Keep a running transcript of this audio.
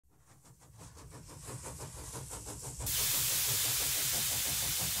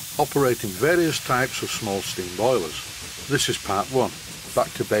operating various types of small steam boilers. This is part 1,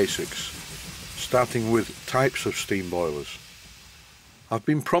 back to basics, starting with types of steam boilers. I've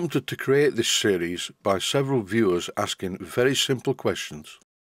been prompted to create this series by several viewers asking very simple questions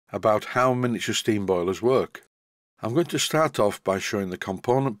about how miniature steam boilers work. I'm going to start off by showing the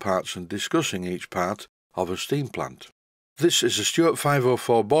component parts and discussing each part of a steam plant. This is a Stuart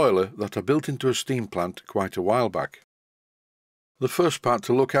 504 boiler that I built into a steam plant quite a while back. The first part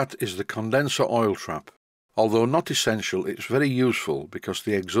to look at is the condenser oil trap. Although not essential, it's very useful because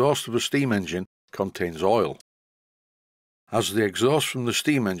the exhaust of a steam engine contains oil. As the exhaust from the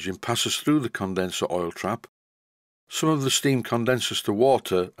steam engine passes through the condenser oil trap, some of the steam condenses to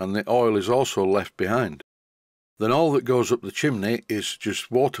water and the oil is also left behind. Then all that goes up the chimney is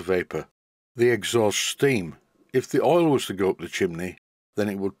just water vapour, the exhaust steam. If the oil was to go up the chimney, then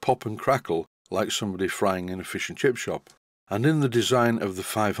it would pop and crackle like somebody frying in a fish and chip shop. And in the design of the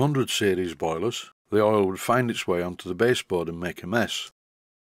 500 series boilers, the oil would find its way onto the baseboard and make a mess.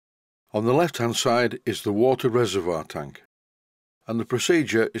 On the left-hand side is the water reservoir tank, and the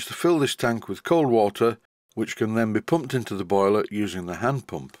procedure is to fill this tank with cold water, which can then be pumped into the boiler using the hand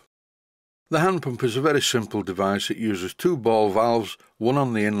pump. The hand pump is a very simple device. It uses 2 ball valves, one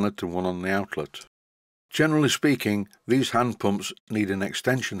on the inlet and one on the outlet. Generally speaking, these hand pumps need an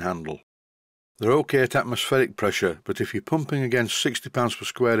extension handle. They're okay at atmospheric pressure, but if you're pumping against 60 pounds per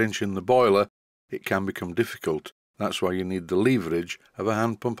square inch in the boiler, it can become difficult. That's why you need the leverage of a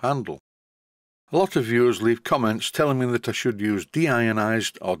hand pump handle. A lot of viewers leave comments telling me that I should use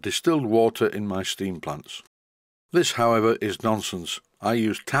deionized or distilled water in my steam plants. This, however, is nonsense. I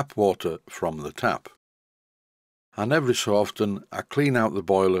use tap water from the tap. And every so often I clean out the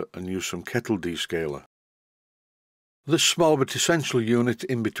boiler and use some kettle descaler. This small but essential unit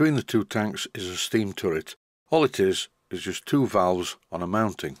in between the 2 tanks is a steam turret. All it is just 2 valves on a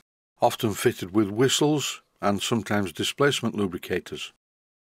mounting, often fitted with whistles and sometimes displacement lubricators.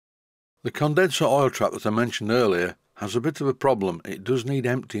 The condenser oil trap that I mentioned earlier has a bit of a problem. It does need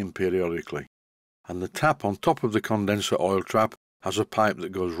emptying periodically, and the tap on top of the condenser oil trap has a pipe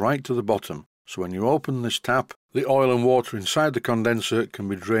that goes right to the bottom, so when you open this tap, the oil and water inside the condenser can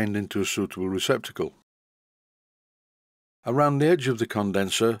be drained into a suitable receptacle. Around the edge of the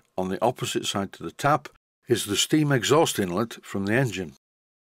condenser, on the opposite side to the tap, is the steam exhaust inlet from the engine.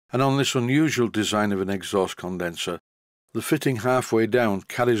 And on this unusual design of an exhaust condenser, the fitting halfway down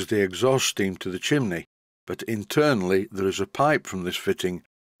carries the exhaust steam to the chimney, but internally there is a pipe from this fitting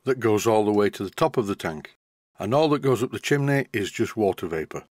that goes all the way to the top of the tank, and all that goes up the chimney is just water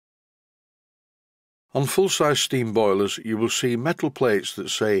vapour. On full-size steam boilers you will see metal plates that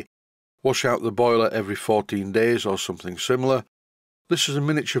say wash out the boiler every 14 days or something similar. This is a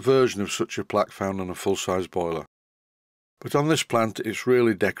miniature version of such a plaque found on a full-size boiler. But on this plant it's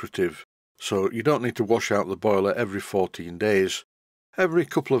really decorative, so you don't need to wash out the boiler every 14 days. Every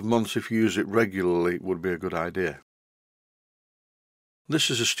couple of months, if you use it regularly, would be a good idea.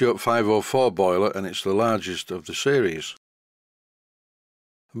 This is a Stuart 504 boiler and it's the largest of the series.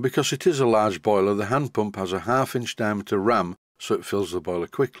 And because it is a large boiler, the hand pump has a 1/2-inch diameter ram so it fills the boiler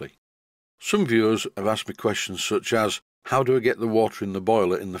quickly. Some viewers have asked me questions such as, how do I get the water in the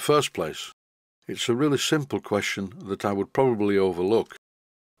boiler in the first place? It's a really simple question that I would probably overlook,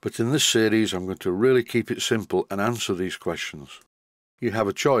 but in this series I'm going to really keep it simple and answer these questions. You have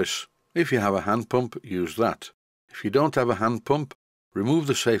a choice. If you have a hand pump, use that. If you don't have a hand pump, remove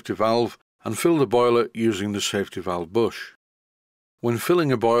the safety valve and fill the boiler using the safety valve bush. When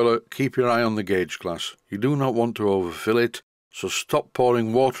filling a boiler, keep your eye on the gauge glass. You do not want to overfill it, so stop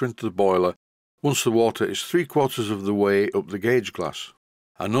pouring water into the boiler once the water is 3/4 of the way up the gauge glass,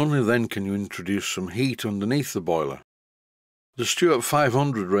 and only then can you introduce some heat underneath the boiler. The Stuart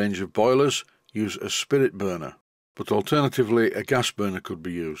 500 range of boilers use a spirit burner, but alternatively a gas burner could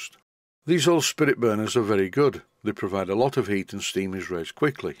be used. These old spirit burners are very good. They provide a lot of heat and steam is raised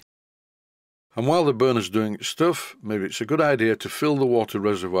quickly. And while the burner's doing its stuff, maybe it's a good idea to fill the water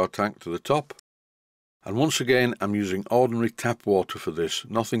reservoir tank to the top. And once again I'm using ordinary tap water for this,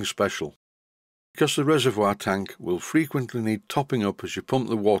 nothing special. Because the reservoir tank will frequently need topping up as you pump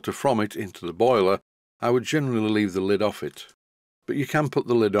the water from it into the boiler, I would generally leave the lid off it. But you can put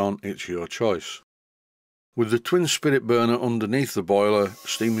the lid on, it's your choice. With the twin spirit burner underneath the boiler,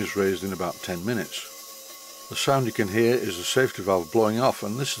 steam is raised in about 10 minutes. The sound you can hear is the safety valve blowing off,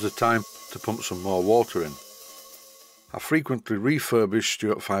 and this is the time to pump some more water in. I frequently refurbish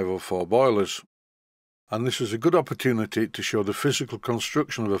Stuart 504 boilers, and this is a good opportunity to show the physical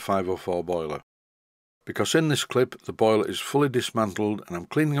construction of a 504 boiler. Because in this clip the boiler is fully dismantled and I'm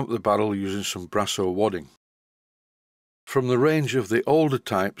cleaning up the barrel using some Brasso wadding. From the range of the older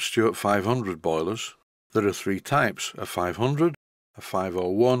type Stuart 500 boilers, there are three types, a 500, a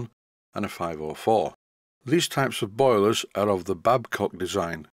 501 and a 504. These types of boilers are of the Babcock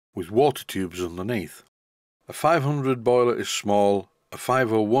design, with water tubes underneath. A 500 boiler is small, a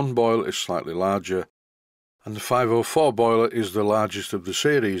 501 boiler is slightly larger, and the 504 boiler is the largest of the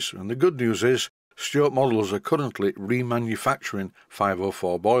series, and the good news is Stuart models are currently remanufacturing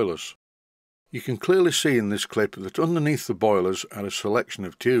 504 boilers. You can clearly see in this clip that underneath the boilers are a selection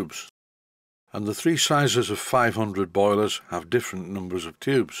of tubes, and the three sizes of 500 boilers have different numbers of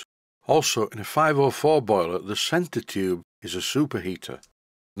tubes. Also, in a 504 boiler, the centre tube is a superheater,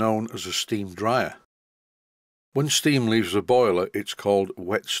 known as a steam dryer. When steam leaves the boiler, it's called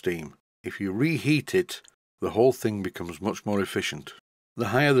wet steam. If you reheat it, the whole thing becomes much more efficient. The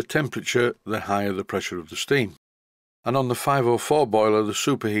higher the temperature, the higher the pressure of the steam. And on the 504 boiler, the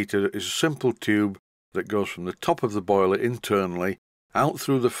superheater is a simple tube that goes from the top of the boiler internally, out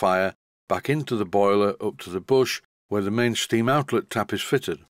through the fire, back into the boiler, up to the bush, where the main steam outlet tap is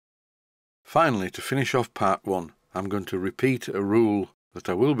fitted. Finally, to finish off part 1, I'm going to repeat a rule that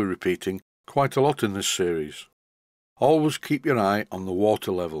I will be repeating quite a lot in this series. Always keep your eye on the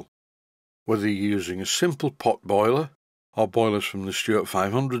water level. Whether you're using a simple pot boiler, or boilers from the Stuart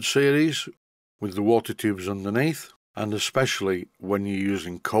 500 series, with the water tubes underneath, and especially when you're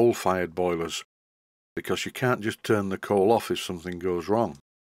using coal-fired boilers, because you can't just turn the coal off if something goes wrong.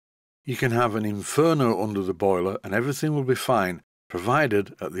 You can have an inferno under the boiler and everything will be fine,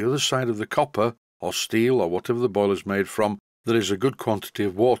 provided at the other side of the copper, or steel, or whatever the boiler is made from, there is a good quantity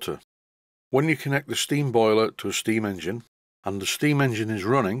of water. When you connect the steam boiler to a steam engine, and the steam engine is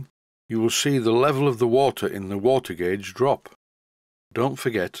running, you will see the level of the water in the water gauge drop. Don't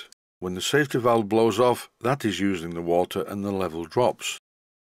forget, when the safety valve blows off, that is using the water and the level drops.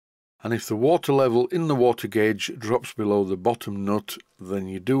 And if the water level in the water gauge drops below the bottom nut, then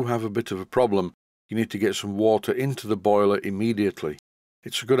you do have a bit of a problem. You need to get some water into the boiler immediately.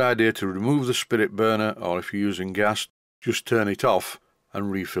 It's a good idea to remove the spirit burner, or if you're using gas, just turn it off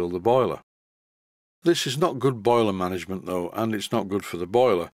and refill the boiler. This is not good boiler management though, and it's not good for the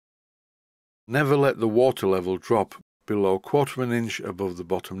boiler. Never let the water level drop below 1/4 of an inch above the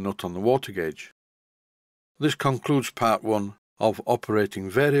bottom nut on the water gauge. This concludes part 1 of operating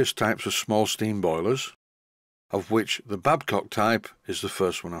various types of small steam boilers, of which the Babcock type is the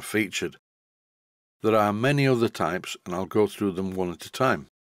first one I've featured. There are many other types and I'll go through them one at a time,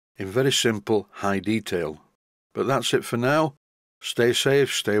 in very simple, high detail. But that's it for now. Stay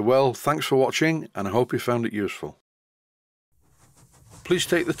safe, stay well, thanks for watching, and I hope you found it useful. Please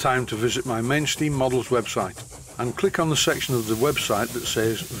take the time to visit my Mainsteam Models website and click on the section of the website that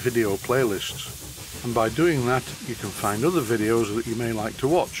says Video Playlists. And by doing that, you can find other videos that you may like to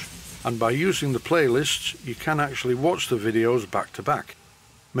watch. And by using the playlists, you can actually watch the videos back to back,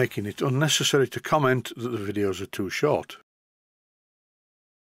 making it unnecessary to comment that the videos are too short.